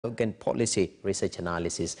and policy research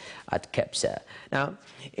analysis at KEPSA. Now,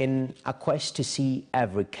 in a quest to see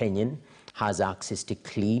every Kenyan has access to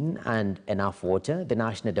clean and enough water, the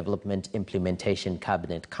National Development Implementation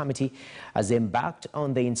Cabinet Committee has embarked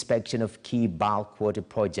on the inspection of key bulk water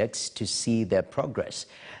projects to see their progress.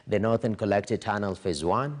 The Northern Collector Tunnel Phase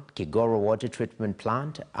 1, Kigoro Water Treatment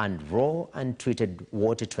Plant and raw and treated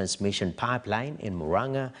water transmission pipeline in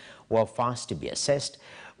Murang'a were first to be assessed,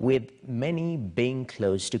 with many being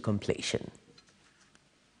close to completion.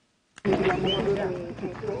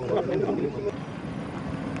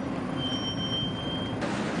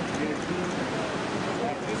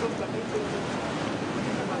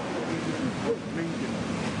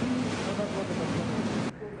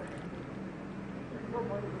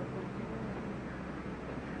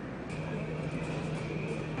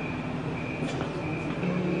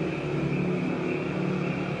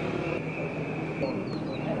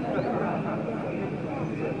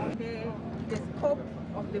 The scope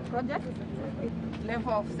of the project,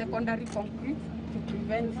 level of secondary concrete to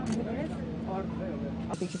prevent ingress or...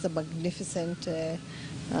 I think it's a magnificent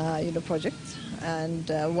project, and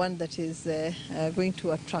one that is going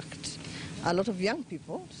to attract a lot of young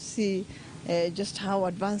people to see just how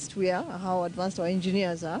advanced we are, how advanced our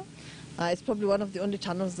engineers are. It's probably one of the only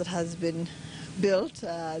tunnels that has been built,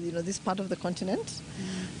 this part of the continent,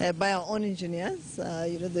 by our own engineers,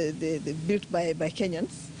 they're built by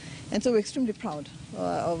Kenyans. And so we're extremely proud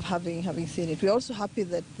of having seen it. We're also happy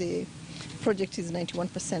that the project is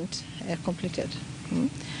 91% completed.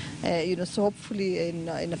 So hopefully in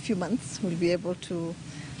a few months we'll be able to,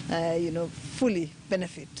 fully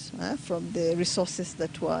benefit from the resources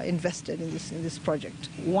that were invested in this project.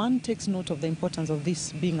 One takes note of the importance of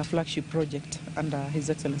this being a flagship project under His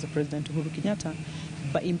Excellency President Uhuru Kenyatta,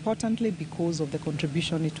 but importantly because of the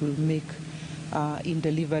contribution it will make in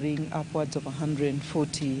delivering upwards of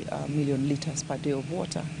 140 million litres per day of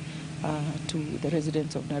water to the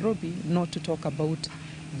residents of Nairobi, not to talk about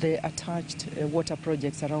the attached water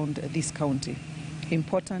projects around this county.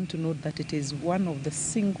 Important to note that it is one of the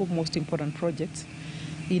single most important projects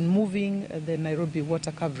in moving the Nairobi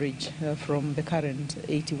water coverage from the current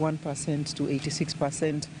 81% to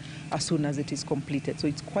 86% as soon as it is completed. So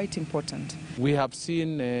it's quite important. We have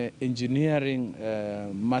seen engineering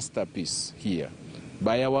masterpiece here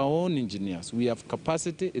by our own engineers. We have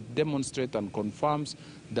capacity. It demonstrates and confirms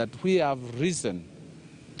that we have risen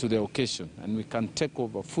to the occasion and we can take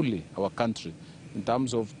over fully our country in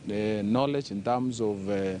terms of knowledge, in terms of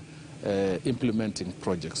implementing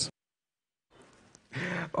projects.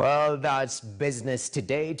 Well, that's business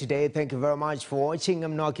today. Thank you very much for watching.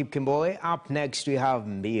 I'm Nakib Kimboy. Up next, we have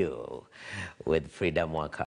Meal with Freedom Waka.